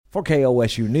For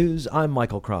KOSU News, I'm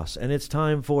Michael Cross, and it's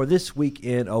time for This Week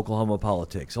in Oklahoma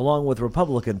Politics, along with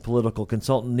Republican political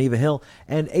consultant Neva Hill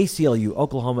and ACLU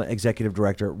Oklahoma Executive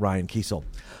Director Ryan Kiesel.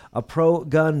 A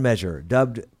pro-gun measure,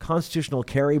 dubbed constitutional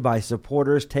carry by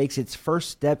supporters, takes its first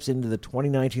steps into the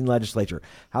 2019 legislature.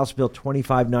 House Bill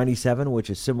 2597, which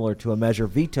is similar to a measure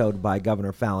vetoed by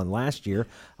Governor Fallin last year,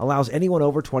 allows anyone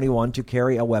over 21 to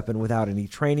carry a weapon without any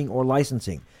training or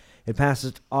licensing. It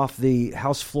passes off the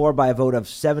House floor by a vote of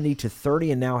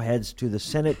 70-30 and now heads to the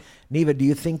Senate. Neva, do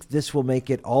you think this will make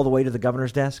it all the way to the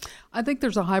governor's desk? I think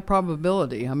there's a high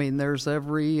probability. I mean, there's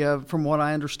from what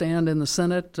I understand in the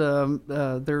Senate,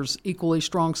 there's equally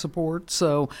strong support.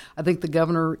 So I think the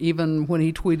governor, even when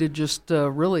he tweeted just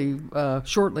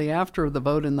shortly after the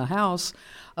vote in the House,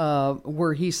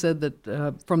 where he said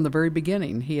that from the very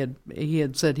beginning he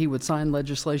had said he would sign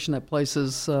legislation that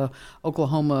places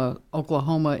Oklahoma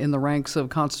in the ranks of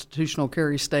constitutional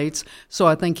carry states. So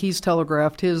I think he's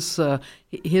telegraphed his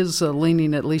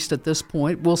leaning, at least at this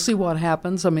point. We'll see what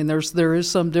happens. I mean, there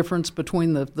is some difference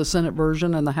between the Senate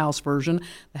version and the House version.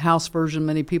 The House version,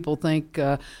 many people think,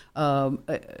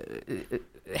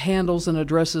 handles and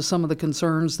addresses some of the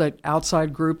concerns that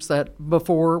outside groups that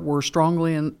before were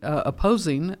strongly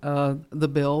opposing the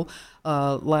bill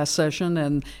last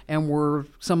session, and were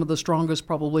some of the strongest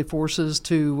probably forces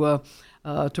to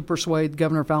persuade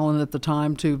Governor Fallin at the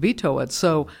time to veto it.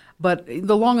 So, but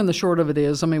the long and the short of it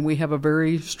is, I mean, we have a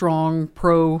very strong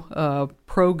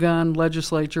pro-gun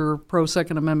legislature,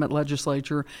 pro-Second Amendment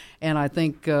legislature, and I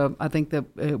think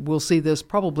that we'll see this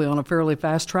probably on a fairly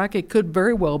fast track. It could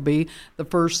very well be the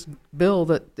first bill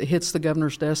that hits the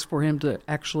governor's desk for him to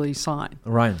actually sign.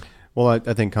 Ryan. Well, I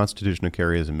think constitutional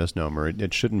carry is a misnomer.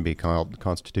 It shouldn't be called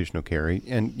constitutional carry.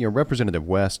 And, Representative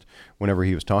West, whenever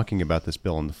he was talking about this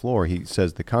bill on the floor, he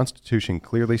says the Constitution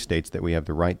clearly states that we have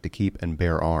the right to keep and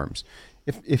bear arms.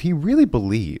 If he really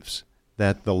believes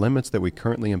that the limits that we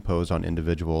currently impose on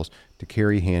individuals to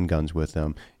carry handguns with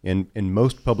them in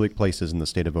most public places in the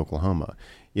state of Oklahoma,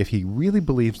 if he really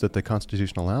believes that the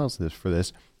Constitution allows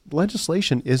this,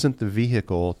 legislation isn't the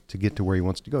vehicle to get to where he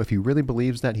wants to go. If he really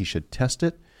believes that, he should test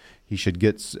it. He should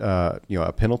get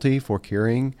a penalty for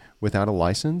carrying without a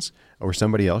license, or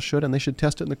somebody else should, and they should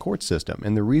test it in the court system.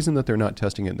 And the reason that they're not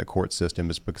testing it in the court system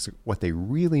is because what they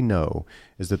really know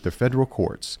is that the federal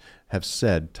courts have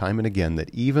said time and again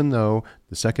that even though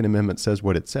the Second Amendment says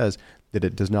what it says, that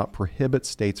it does not prohibit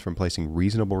states from placing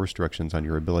reasonable restrictions on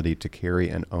your ability to carry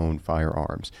and own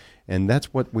firearms. And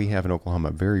that's what we have in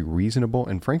Oklahoma, very reasonable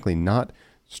and frankly not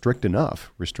strict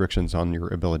enough restrictions on your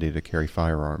ability to carry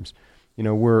firearms.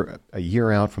 We're a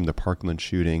year out from the Parkland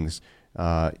shootings.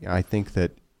 I think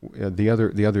that the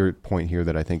other point here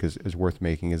that I think is worth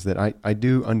making is that I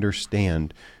do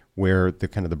understand where the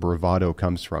kind of the bravado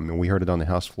comes from. And we heard it on the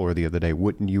House floor the other day.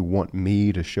 Wouldn't you want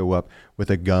me to show up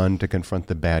with a gun to confront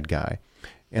the bad guy?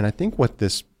 And I think what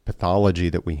this pathology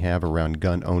that we have around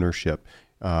gun ownership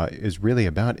is really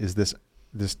about is this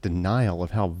denial of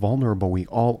how vulnerable we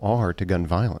all are to gun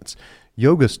violence.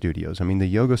 Yoga studios. I mean, the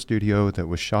yoga studio that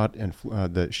was shot in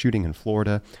the shooting in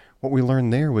Florida, what we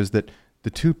learned there was that the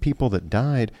two people that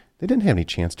died, they didn't have any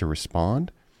chance to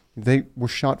respond. They were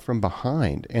shot from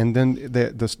behind, and then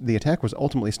the attack was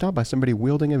ultimately stopped by somebody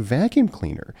wielding a vacuum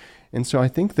cleaner. And so I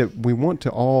think that we want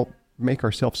to all make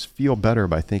ourselves feel better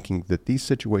by thinking that these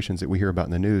situations that we hear about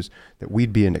in the news, that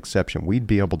we'd be an exception. We'd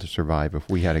be able to survive if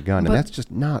we had a gun. And that's just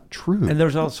not true. And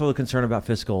there's also a concern about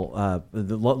fiscal,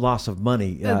 the loss of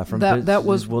money from that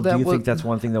was. Well, do you think that's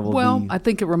one thing that will Well, be? I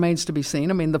think it remains to be seen.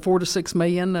 I mean, the $4 to $6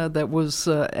 million that was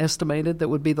estimated that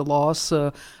would be the loss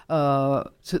to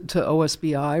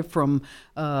OSBI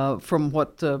from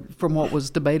what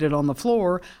was debated on the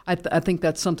floor. I think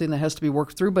that's something that has to be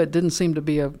worked through, but it didn't seem to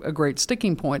be a great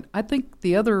sticking point. I think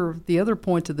the other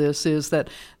point to this is that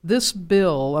this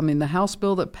bill, I mean, the House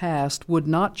bill that passed, would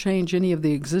not change any of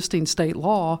the existing state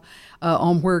law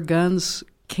on where guns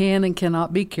can and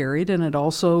cannot be carried, and it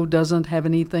also doesn't have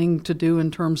anything to do in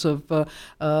terms of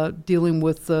dealing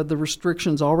with the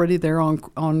restrictions already there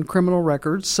on criminal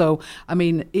records. So, I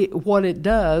mean, what it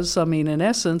does, I mean, in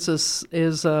essence,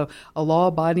 is a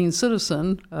law-abiding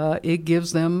citizen. It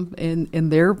gives them, in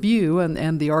their view,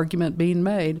 and the argument being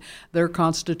made, their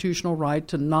constitutional right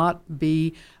to not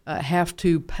be have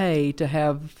to pay to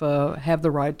have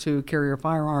the right to carry a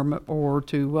firearm or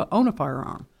to own a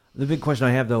firearm. The big question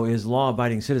I have, though, is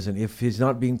law-abiding citizen. If he's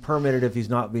not being permitted, if he's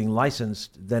not being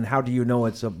licensed, then how do you know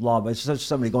it's a law? It's just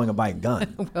somebody going and buying a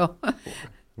gun.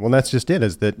 Well, that's just it,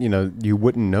 is that, you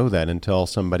wouldn't know that until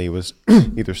somebody was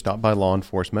either stopped by law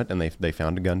enforcement and they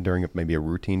found a gun during maybe a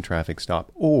routine traffic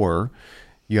stop, or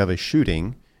you have a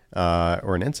shooting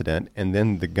or an incident, and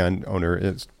then the gun owner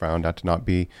is found out to not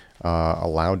be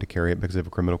allowed to carry it because of a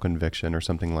criminal conviction or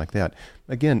something like that.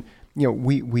 Again,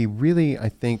 we really, I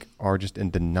think, are just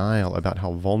in denial about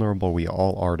how vulnerable we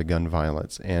all are to gun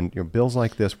violence. And bills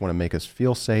like this want to make us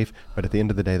feel safe, but at the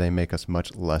end of the day, they make us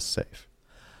much less safe.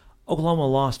 Oklahoma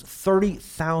lost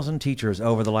 30,000 teachers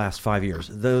over the last 5 years.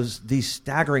 These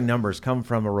staggering numbers come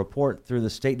from a report through the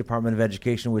State Department of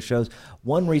Education, which shows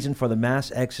one reason for the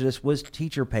mass exodus was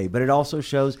teacher pay, but it also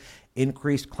shows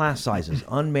increased class sizes,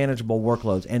 unmanageable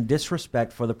workloads, and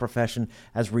disrespect for the profession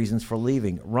as reasons for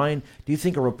leaving. Ryan, do you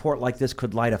think a report like this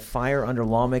could light a fire under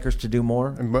lawmakers to do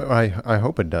more? I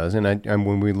hope it does. And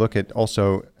when we look at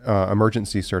also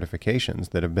emergency certifications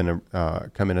that have been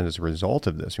come in as a result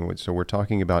of this, so we're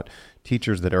talking about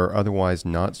teachers that are otherwise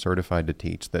not certified to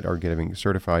teach, that are getting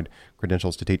certified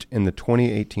credentials to teach. In the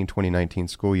 2018-2019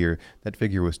 school year, that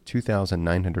figure was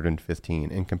 2,915.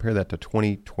 And compare that to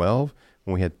 2012,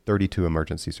 when we had 32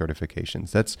 emergency certifications.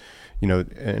 That's, in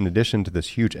addition to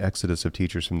this huge exodus of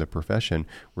teachers from the profession,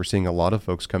 we're seeing a lot of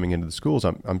folks coming into the schools.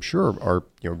 I'm sure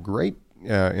are great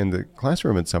in the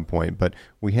classroom at some point, but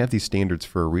we have these standards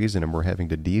for a reason, and we're having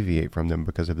to deviate from them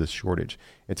because of this shortage.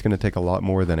 It's going to take a lot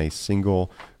more than a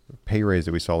single pay raise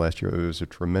that we saw last year. It was a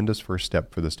tremendous first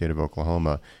step for the state of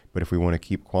Oklahoma. But if we want to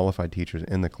keep qualified teachers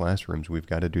in the classrooms, we've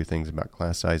got to do things about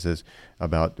class sizes,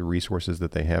 about the resources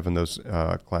that they have in those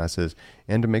classes,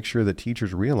 and to make sure that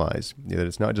teachers realize that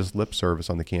it's not just lip service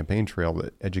on the campaign trail,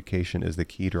 that education is the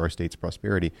key to our state's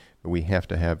prosperity, but we have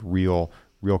to have real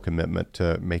commitment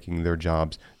to making their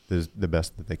jobs the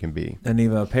best that they can be. And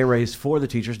Neva, a pay raise for the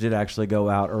teachers did actually go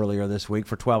out earlier this week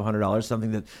for $1,200,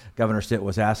 something that Governor Stitt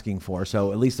was asking for.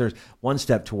 So at least there's one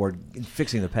step toward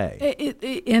fixing the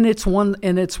pay. And it's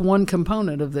one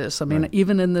component of this. I mean, right.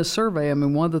 Even in this survey,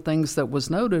 one of the things that was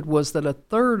noted was that a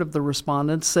third of the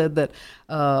respondents said that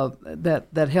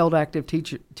that held active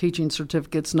teaching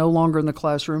certificates no longer in the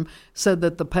classroom, said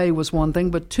that the pay was one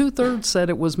thing, but 2/3 said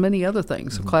it was many other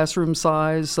things: mm-hmm. classroom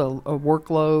size, a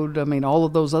workload. All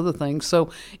of those other things.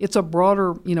 So it's a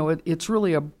broader, it's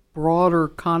really a broader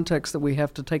context that we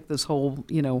have to take this whole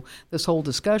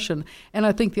discussion. And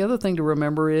I think the other thing to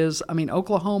remember is,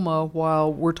 Oklahoma,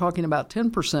 while we're talking about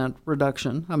 10%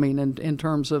 reduction, in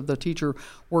terms of the teacher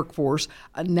workforce,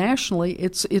 nationally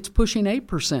it's pushing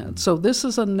 8%. So this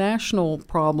is a national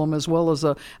problem as well as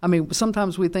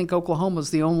sometimes we think Oklahoma is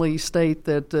the only state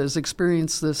that is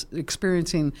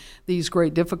experiencing these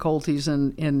great difficulties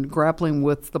in grappling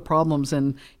with the problems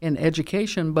in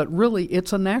education, but really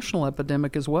it's a national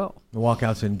epidemic as well. The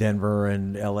walkouts in Denver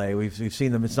and L.A., we've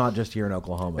seen them. It's not just here in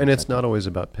Oklahoma. And it's not always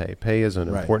about pay. Pay is an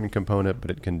important component,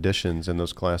 but it conditions in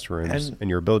those classrooms and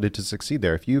your ability to succeed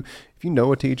there. If you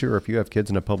know a teacher or if you have kids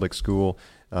in a public school,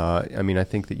 I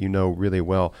think that really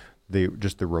well the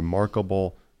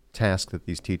remarkable task that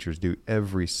these teachers do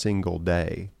every single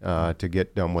day to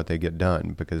get done what they get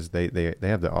done, because they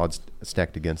have the odds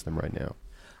stacked against them right now.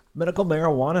 Medical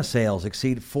marijuana sales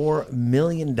exceed $4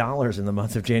 million in the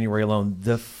month of January alone.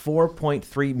 The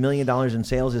 $4.3 million in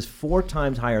sales is 4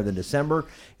 times higher than December.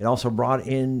 It also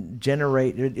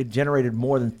generated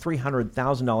more than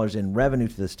 $300,000 in revenue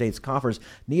to the state's coffers.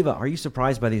 Neva, are you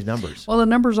surprised by these numbers? Well, the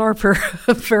numbers are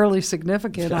fairly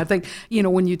significant. I think,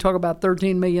 when you talk about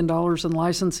 $13 million in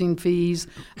licensing fees,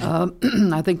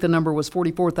 I think the number was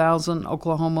 44,000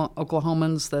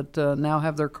 Oklahomans that now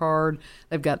have their card.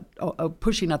 They've got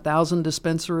pushing 1,000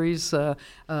 dispensaries.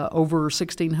 Over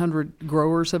 1,600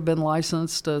 growers have been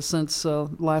licensed since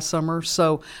last summer.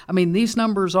 So, these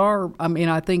numbers are.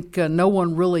 I think no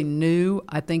one really knew.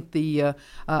 I think the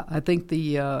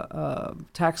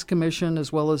Tax Commission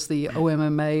as well as the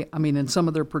OMMA. In some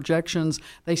of their projections,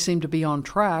 they seem to be on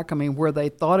track. Where they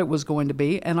thought it was going to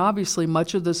be, and obviously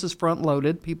much of this is front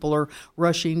loaded. People are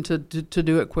rushing to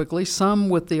do it quickly. Some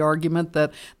with the argument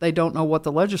that they don't know what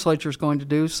the legislature is going to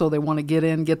do, so they want to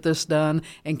get this done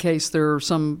in case there are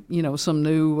some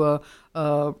new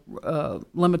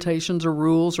limitations or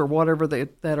rules or whatever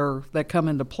that come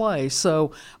into play.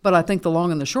 So, but I think the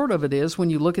long and the short of it is, when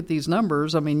you look at these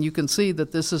numbers, you can see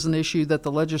that this is an issue that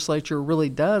the legislature really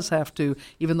does have to,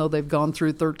 even though they've gone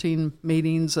through 13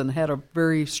 meetings and had a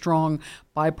very strong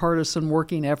bipartisan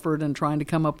working effort in trying to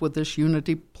come up with this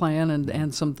unity plan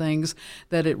and some things,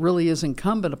 that it really is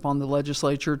incumbent upon the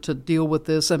legislature to deal with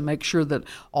this and make sure that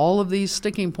all of these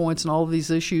sticking points and all of these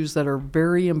issues that are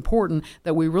very important,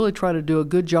 that we really try to do a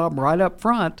good job right up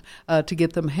front to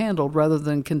get them handled, rather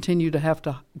than continue to have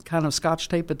to kind of scotch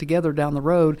tape it together down the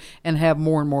road and have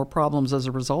more and more problems as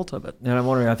a result of it. And I'm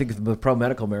wondering, I think the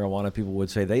pro-medical marijuana people would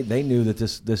say they knew that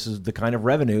this is the kind of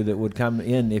revenue that would come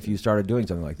in if you started doing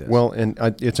something like this. Well, and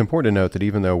It's important to note that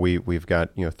even though we've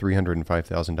got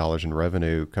 $305,000 in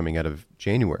revenue coming out of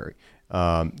January,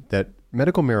 that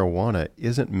medical marijuana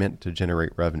isn't meant to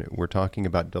generate revenue. We're talking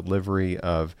about delivery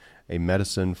of a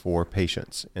medicine for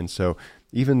patients. And so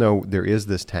even though there is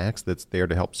this tax that's there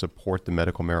to help support the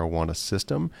medical marijuana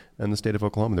system in the state of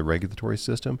Oklahoma, the regulatory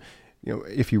system,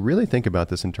 if you really think about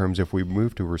this in terms of if we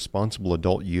move to responsible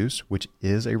adult use, which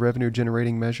is a revenue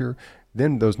generating measure,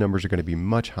 then those numbers are going to be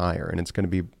much higher, and it's going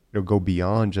to go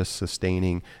beyond just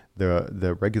sustaining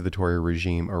the regulatory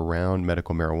regime around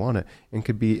medical marijuana, and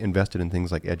could be invested in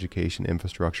things like education,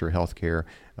 infrastructure, healthcare,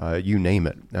 you name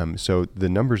it. So the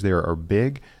numbers there are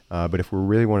big, but if we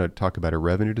really want to talk about a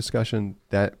revenue discussion,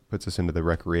 that puts us into the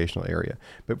recreational area.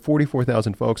 But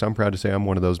 44,000 folks, I'm proud to say I'm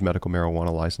one of those medical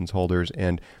marijuana license holders,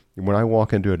 and when I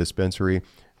walk into a dispensary,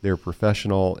 they're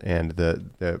professional, and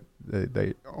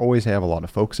they always have a lot of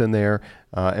folks in there,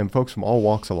 and folks from all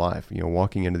walks of life.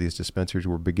 Walking into these dispensaries,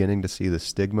 we're beginning to see the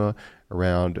stigma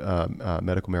around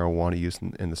medical marijuana use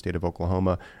in the state of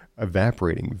Oklahoma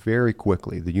evaporating very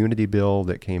quickly. The Unity bill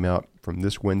that came out from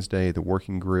this Wednesday, the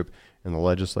working group in the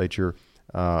legislature,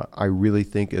 I really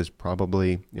think is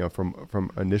probably,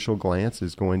 from initial glance,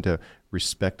 is going to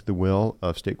respect the will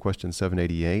of State Question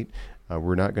 788.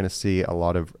 We're not going to see a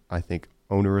lot of, I think,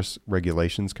 onerous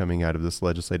regulations coming out of this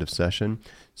legislative session.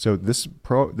 So this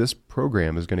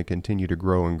program is going to continue to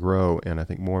grow and grow, and I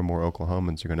think more and more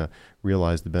Oklahomans are going to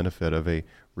realize the benefit of a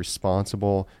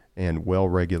responsible and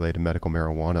well-regulated medical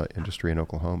marijuana industry in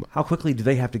Oklahoma. How quickly do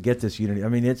they have to get this Unity? I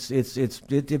mean,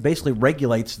 it basically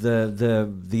regulates the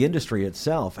industry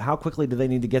itself. How quickly do they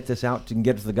need to get this out and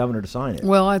get to the governor to sign it?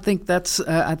 Well, I think that's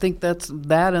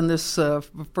that, and this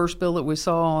first bill that we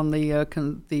saw on the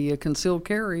concealed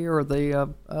carry, or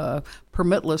the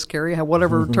permitless carry,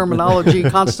 whatever terminology,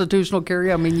 constitutional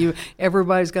carry. I mean,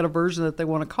 everybody's got a version that they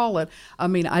want to call it. I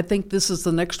mean, I think this is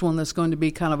the next one that's going to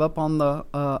be kind of up on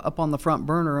the front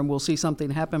burner, and we'll see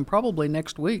something happen probably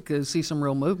next week. See some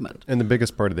real movement. And the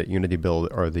biggest part of that Unity bill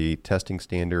are the testing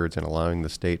standards and allowing the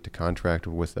state to contract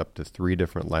with up to 3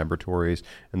 different laboratories,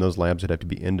 and those labs would have to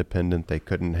be independent. They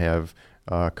couldn't have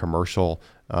commercial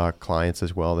clients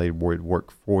as well. They would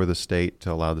work for the state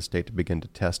to allow the state to begin to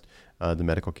test the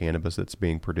medical cannabis that's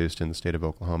being produced in the state of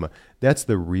Oklahoma. That's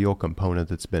the real component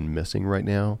that's been missing right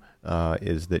now,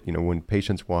 is that when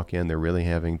patients walk in, they're really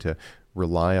having to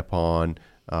rely upon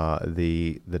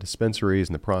the dispensaries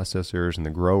and the processors and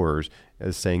the growers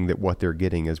as saying that what they're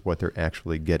getting is what they're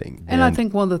actually getting. And I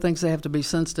think one of the things they have to be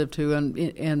sensitive to,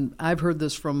 and I've heard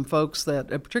this from folks that,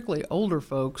 particularly older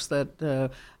folks,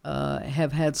 that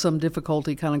have had some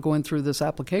difficulty kind of going through this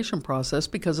application process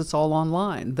because it's all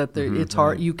online. That it's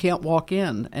hard; you can't walk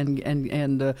in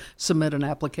and submit an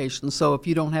application. So if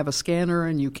you don't have a scanner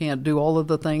and you can't do all of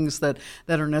the things that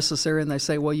are necessary, and they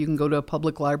say, well, you can go to a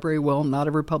public library. Well, not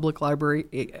every public library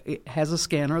it has a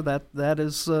scanner. That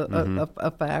is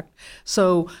a fact.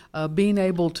 So being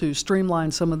able to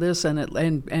streamline some of this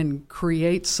and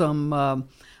create some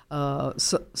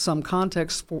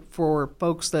context for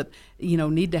folks that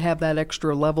need to have that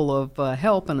extra level of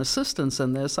help and assistance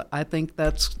in this, I think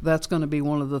that's going to be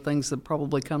one of the things that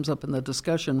probably comes up in the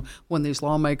discussion when these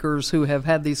lawmakers who have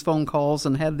had these phone calls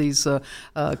and had these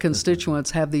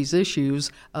constituents have these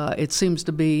issues. It seems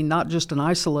to be not just an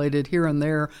isolated here and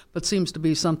there, but seems to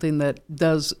be something that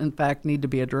does in fact need to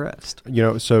be addressed.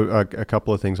 So a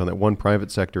couple of things on that. One,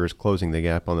 private sector is closing the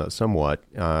gap on that somewhat,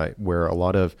 where a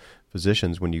lot of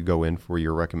physicians, when you go in for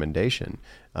your recommendation,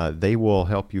 they will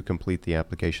help you complete the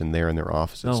application there in their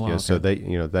offices. Oh, wow, okay. So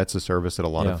that's a service that a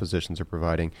lot of physicians are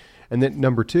providing. And then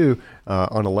number 2,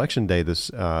 on Election Day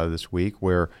this week,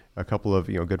 where a couple of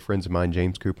good friends of mine,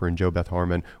 James Cooper and Joe Beth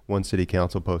Harmon, won city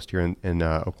council post here in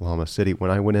Oklahoma City.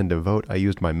 When I went in to vote, I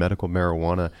used my medical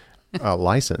marijuana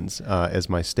license as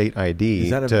my state ID. Is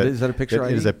that a picture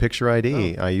ID? It is a picture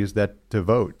ID. I used that to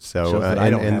vote. So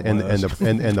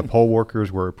and the poll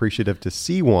workers were appreciative to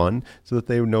see one so that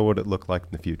they would know what it looked like in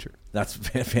the future. That's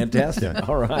fantastic. Yeah.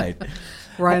 All right.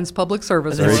 Ryan's public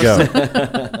service. There you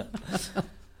go.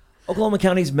 Oklahoma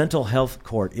County's mental health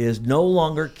court is no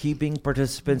longer keeping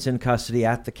participants in custody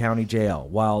at the county jail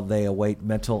while they await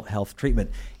mental health treatment.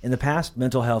 In the past,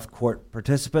 mental health court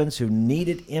participants who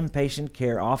needed inpatient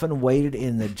care often waited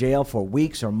in the jail for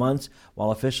weeks or months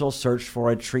while officials searched for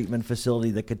a treatment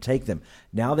facility that could take them.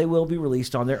 Now they will be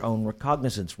released on their own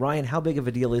recognizance. Ryan, how big of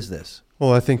a deal is this?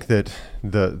 Well, I think that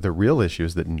the real issue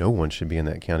is that no one should be in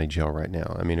that county jail right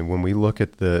now. I mean, when we look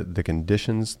at the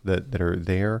conditions that are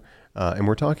there, and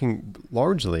we're talking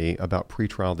largely about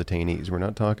pretrial detainees. We're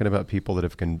not talking about people that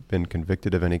have been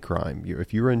convicted of any crime.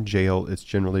 If you're in jail, it's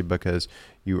generally because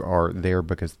you are there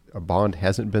because a bond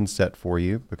hasn't been set for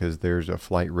you, because there's a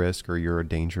flight risk or you're a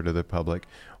danger to the public,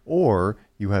 or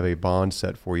you have a bond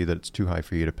set for you that it's too high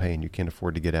for you to pay and you can't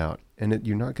afford to get out. And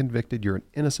you're not convicted. You're an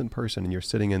innocent person, and you're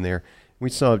sitting in there. We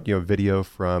saw video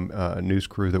from a news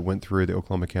crew that went through the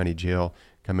Oklahoma County Jail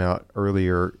come out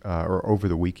earlier or over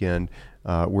the weekend,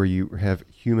 where you have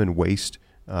human waste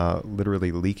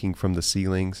literally leaking from the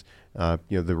ceilings.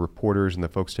 The reporters and the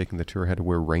folks taking the tour had to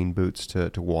wear rain boots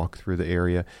to walk through the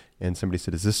area. And somebody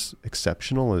said, "Is this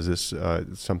exceptional? Is this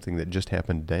something that just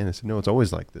happened today?" And I said, "No, it's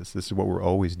always like this. This is what we're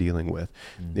always dealing with.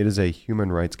 It is a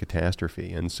human rights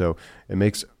catastrophe." And so it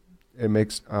makes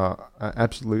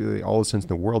absolutely all the sense in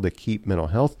the world to keep mental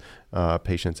health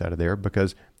patients out of there,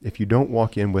 because if you don't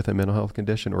walk in with a mental health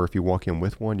condition, or if you walk in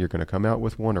with one, you're going to come out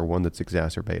with one, or one that's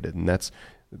exacerbated. And that's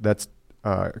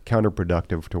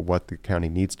counterproductive to what the county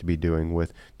needs to be doing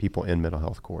with people in mental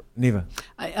health court. Neva.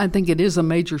 I think it is a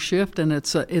major shift, and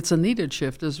it's a needed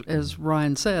shift, as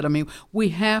Ryan said. I mean, we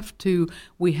have to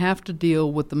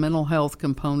deal with the mental health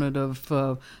component of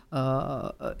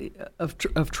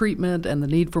treatment, and the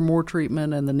need for more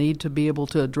treatment, and the need to be able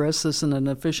to address this in an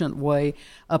efficient way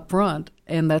up front.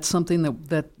 And that's something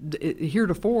that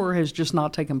heretofore has just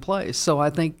not taken place. So I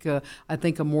think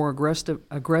a more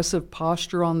aggressive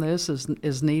posture on this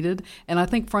is needed, and I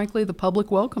think, frankly, the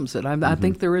public welcomes it. I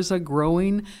think there is a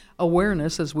growing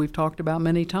awareness, as we've talked about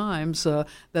many times,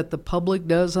 that the public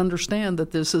does understand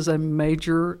that this is a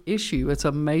major issue. It's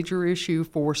a major issue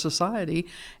for society,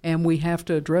 and we have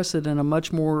to address it in a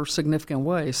much more significant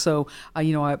way. So,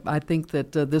 I think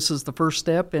that this is the first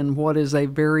step in what is a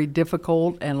very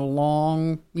difficult and long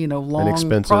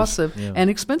process and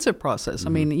expensive process. I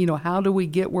mean, how do we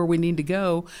get where we need to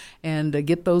go and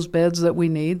get those beds that we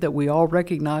need, that we all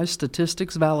recognize,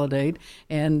 statistics validate,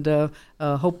 and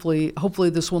hopefully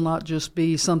this will not just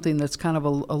be something that's kind of a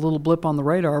little blip on the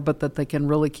radar, but that they can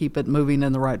really keep it moving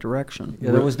in the right direction.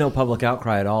 Yeah, there was no public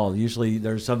outcry at all. Usually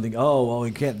there's something,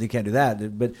 you can't do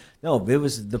that. But no, it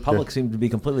was the public seemed to be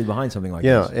completely behind something like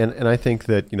this. Yeah, and I think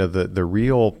that the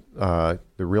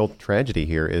real tragedy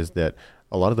here is that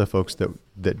a lot of the folks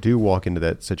that do walk into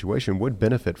that situation would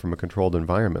benefit from a controlled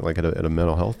environment, like at a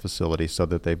mental health facility, so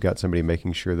that they've got somebody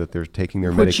making sure that they're taking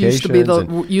their medications. Which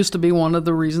used to be one of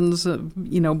the reasons,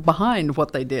 behind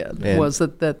what they did, was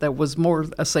that was more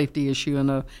a safety issue and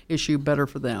a issue better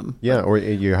for them. Yeah, or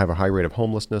you have a high rate of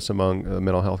homelessness among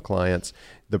mental health clients.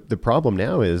 The problem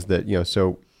now is that,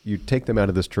 so you take them out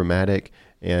of this traumatic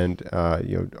and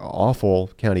awful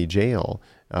county jail,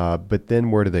 but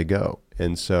then where do they go?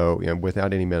 And so,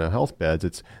 without any mental health beds,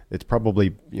 it's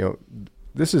probably,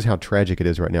 this is how tragic it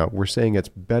is right now. We're saying it's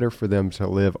better for them to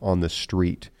live on the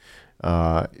street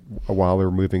while they're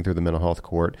moving through the mental health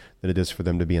court than it is for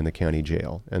them to be in the county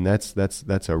jail. And that's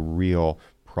a real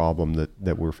problem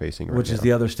that we're facing right now. Which is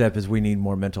the other step, is we need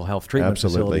more mental health treatment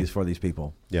facilities for these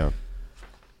people. Yeah.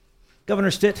 Governor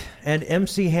Stitt and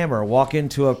MC Hammer walk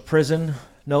into a prison.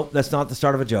 Nope, that's not the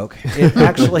start of a joke. It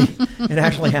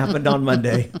actually happened on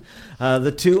Monday.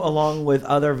 The two, along with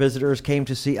other visitors, came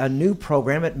to see a new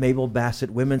program at Mabel Bassett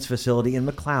Women's Facility in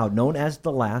McLeod, known as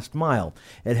The Last Mile.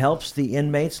 It helps the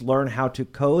inmates learn how to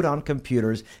code on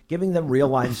computers, giving them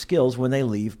real-life skills when they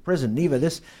leave prison. Neva,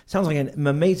 this sounds like an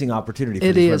amazing opportunity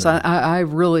for these women. I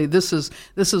really, this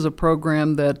is a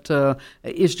program that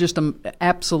is just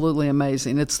absolutely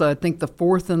amazing. It's, I think, the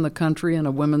fourth in the country in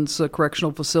a women's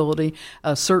correctional facility.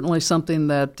 Certainly something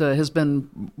that has been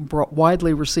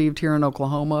widely received here in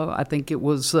Oklahoma. I think it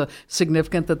was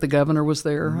significant that the governor was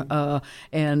there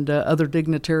and other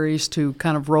dignitaries to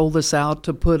kind of roll this out,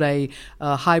 to put a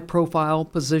high-profile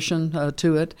position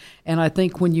to it. And I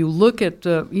think when you look at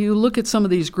some of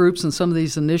these groups and some of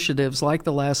these initiatives, like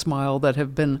the Last Mile, that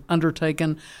have been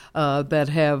undertaken, that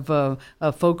have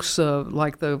folks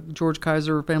like the George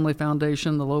Kaiser Family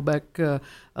Foundation, the Lobeck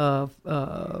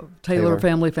Taylor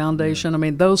Family Foundation. I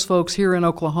mean, those folks here in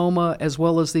Oklahoma, as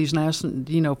well as these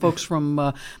folks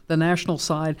from the national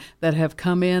side that have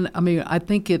come in. I mean, I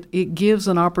think it gives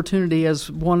an opportunity, as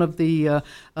one of the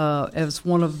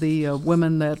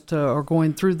women that are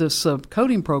going through this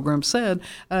coding program said,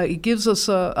 it gives us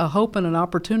a hope and an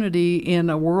opportunity in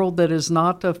a world that is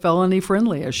not felony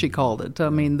friendly, as she called it. I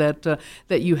mean, that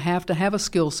you have to have a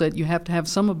skill set, you have to have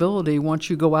some ability once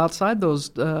you go outside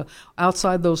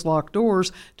behind those locked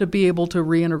doors to be able to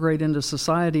reintegrate into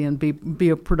society and be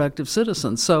a productive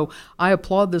citizen. So I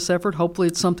applaud this effort. Hopefully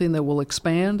it's something that will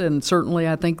expand, and certainly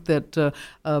I think that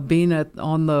being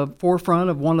on the forefront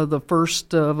of one of the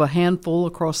first of a handful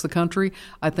across the country,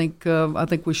 I think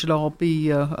we should all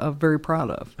be very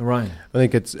proud of. Ryan, I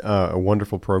think it's a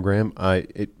wonderful program.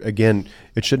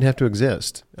 It shouldn't have to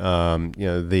exist.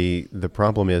 The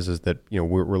problem is that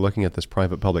we're looking at this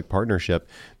private-public partnership.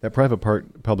 That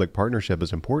private-public partnership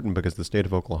is important because the state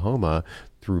of Oklahoma,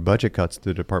 through budget cuts to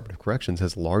the Department of Corrections,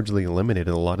 has largely eliminated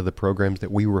a lot of the programs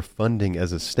that we were funding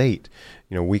as a state.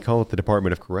 We call it the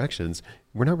Department of Corrections.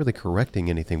 We're not really correcting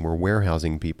anything. We're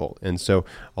warehousing people. And so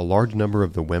a large number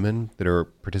of the women that are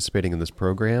participating in this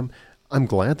program, I'm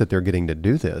glad that they're getting to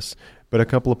do this. But a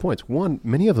couple of points. One,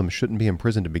 many of them shouldn't be in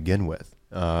prison to begin with.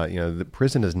 The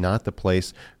prison is not the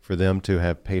place for them to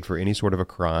have paid for any sort of a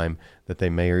crime that they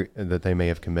may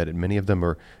have committed. Many of them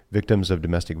are victims of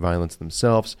domestic violence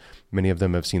themselves. Many of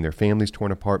them have seen their families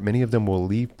torn apart. Many of them will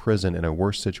leave prison in a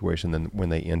worse situation than when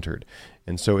they entered.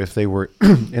 And so if they were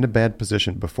in a bad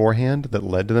position beforehand that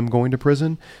led to them going to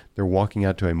prison, they're walking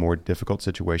out to a more difficult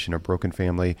situation, a broken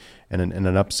family, and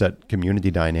an upset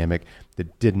community dynamic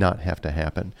that did not have to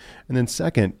happen. And then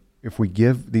second, if we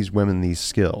give these women these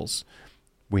skills,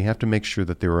 we have to make sure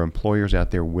that there are employers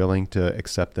out there willing to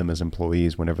accept them as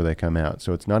employees whenever they come out.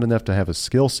 So it's not enough to have a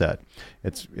skill set.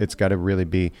 It's got to really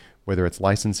be, whether it's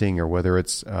licensing or whether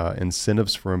it's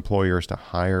incentives for employers to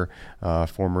hire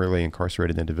formerly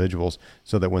incarcerated individuals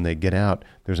so that when they get out,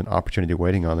 there's an opportunity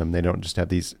waiting on them. They don't just have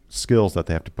these skills that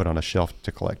they have to put on a shelf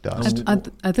to collect dust.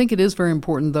 I think it is very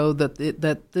important, though,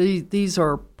 that these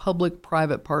are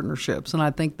public-private partnerships, and I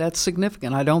think that's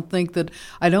significant. I don't think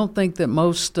that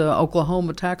most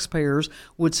Oklahoma taxpayers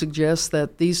would suggest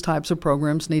that these types of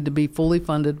programs need to be fully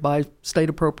funded by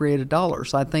state-appropriated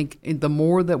dollars. I think the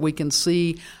more that we can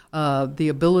see the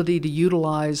ability to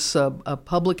utilize a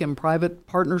public and private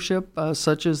partnership,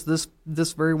 such as this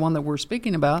very one that we're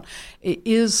speaking about,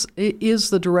 is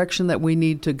the direction that we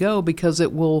need to go, because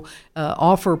it will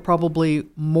offer probably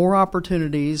more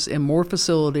opportunities and more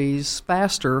facilities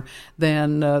faster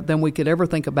than we could ever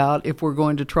think about if we're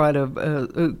going to try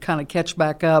to kind of catch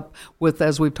back up with,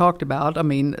 as we've talked about. I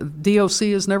mean, DOC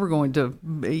is never going to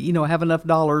have enough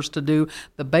dollars to do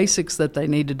the basics that they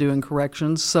need to do in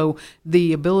corrections. So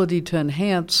the ability to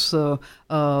enhance the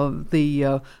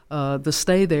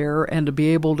stay there and to be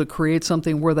able to create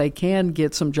something where they can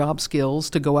get some job skills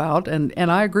to go out. And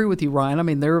I agree with you, Ryan. I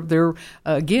mean, they're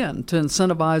again, to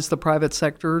incentivize the private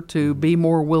sector to be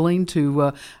more willing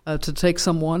to take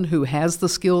someone who has the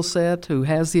skill set, who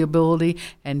has the ability,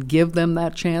 and give them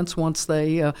that chance once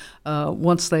they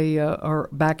are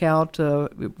back out,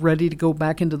 ready to go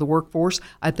back into the workforce,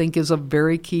 I think is a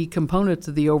very key component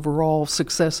to the overall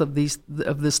success of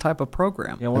this type of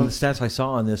program. Yeah, one of the stats I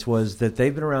saw on this was that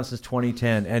they've been around since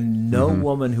 2010, and no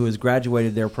woman who has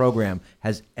graduated their program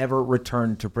has ever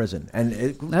returned to prison. And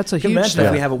that's a huge stat.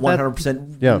 If we have a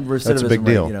 100% recidivism that's a big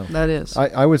deal. rate. That is.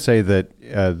 I would say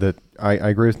that I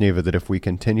agree with Neva that if we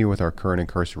continue with our current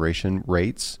incarceration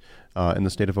rates in the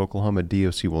state of Oklahoma,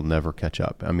 DOC will never catch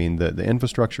up. I mean, the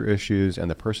infrastructure issues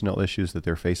and the personnel issues that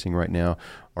they're facing right now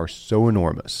are so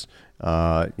enormous.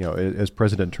 As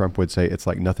President Trump would say, it's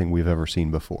like nothing we've ever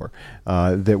seen before,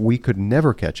 that we could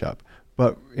never catch up.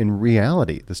 But in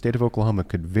reality, the state of Oklahoma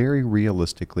could very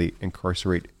realistically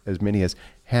incarcerate as many as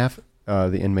half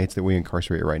the inmates that we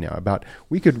incarcerate right now.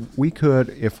 We could,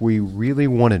 if we really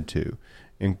wanted to,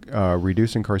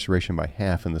 reduce incarceration by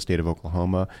half in the state of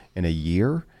Oklahoma in a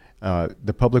year.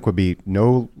 The public would be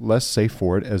no less safe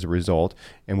for it as a result,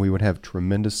 and we would have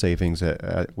tremendous savings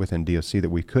within DOC that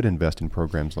we could invest in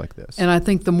programs like this. And I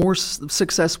think the more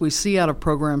success we see out of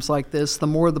programs like this, the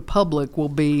more the public will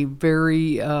be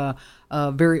very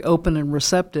open and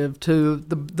receptive to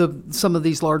some of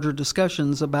these larger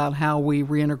discussions about how we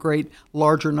reintegrate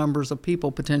larger numbers of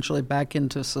people potentially back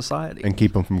into society. And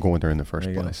keep them from going there in the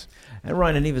first place. And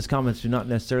Ryan and Neva's comments do not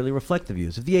necessarily reflect the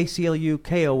views of the ACLU,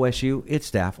 KOSU, its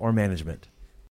staff, or management.